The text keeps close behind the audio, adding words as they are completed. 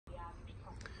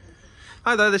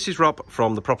Hi there, this is Rob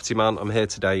from The Property Man. I'm here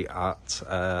today at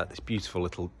this beautiful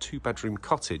little 2-bedroom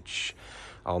cottage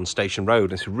on Station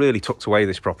Road. It's really tucked away,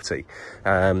 this property.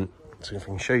 So if I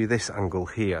can show you this angle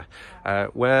here,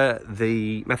 where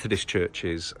the Methodist church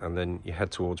is, and then you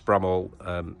head towards Bramall,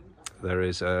 there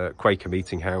is a Quaker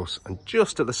meeting house, and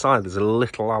just at the side there's a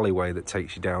little alleyway that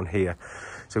takes you down here.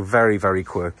 So very, very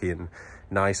quirky and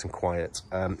nice and quiet.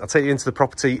 I'll take you into the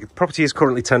property. The property is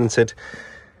currently tenanted.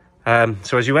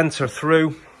 So as you enter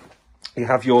through, you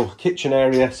have your kitchen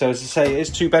area. So as I say, it is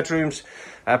 2 bedrooms,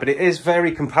 but it is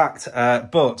very compact,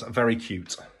 but very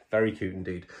cute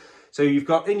indeed. So you've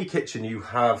got in your kitchen, you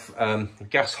have a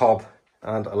gas hob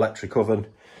and electric oven,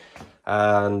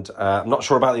 and I'm not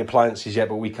sure about the appliances yet,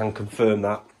 but we can confirm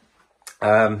that.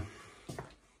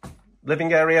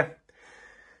 Living area,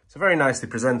 it's very nicely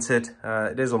presented.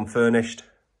 It is unfurnished,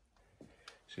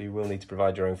 so you will need to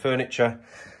provide your own furniture.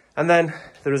 And then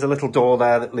there is a little door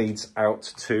there that leads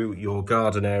out to your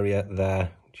garden area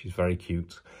there, which is very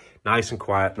cute. Nice and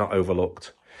quiet, not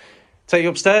overlooked. Take you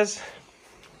upstairs.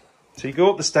 So you go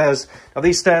up the stairs. Now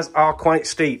these stairs are quite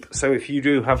steep, so if you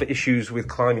do have issues with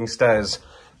climbing stairs,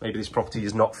 maybe this property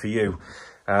is not for you.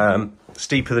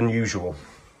 Steeper than usual.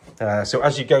 So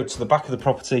as you go to the back of the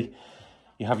property,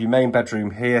 you have your main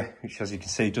bedroom here, which as you can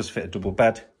see does fit a double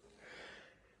bed.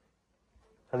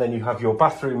 And then you have your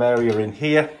bathroom area in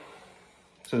here.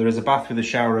 So there is a bath with a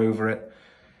shower over it.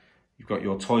 You've got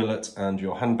your toilet and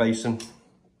your hand basin.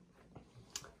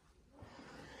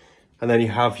 And then you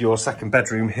have your second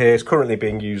bedroom here. It's currently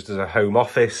being used as a home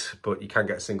office, but you can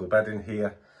get a single bed in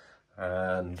here.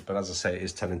 But as I say, it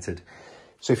is tenanted.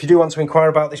 So if you do want to inquire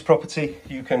about this property,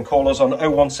 you can call us on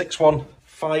 0161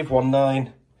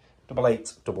 519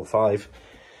 8855.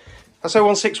 That's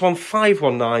 0161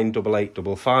 519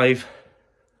 8855.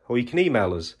 Or you can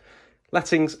email us,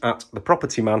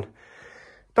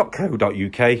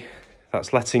 lettings@thepropertyman.co.uk.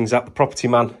 That's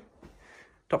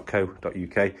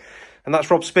lettings@thepropertyman.co.uk. And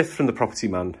that's Rob Smith from The Property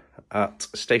Man at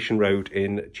Station Road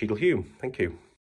in Cheadle, Hulme. Thank you.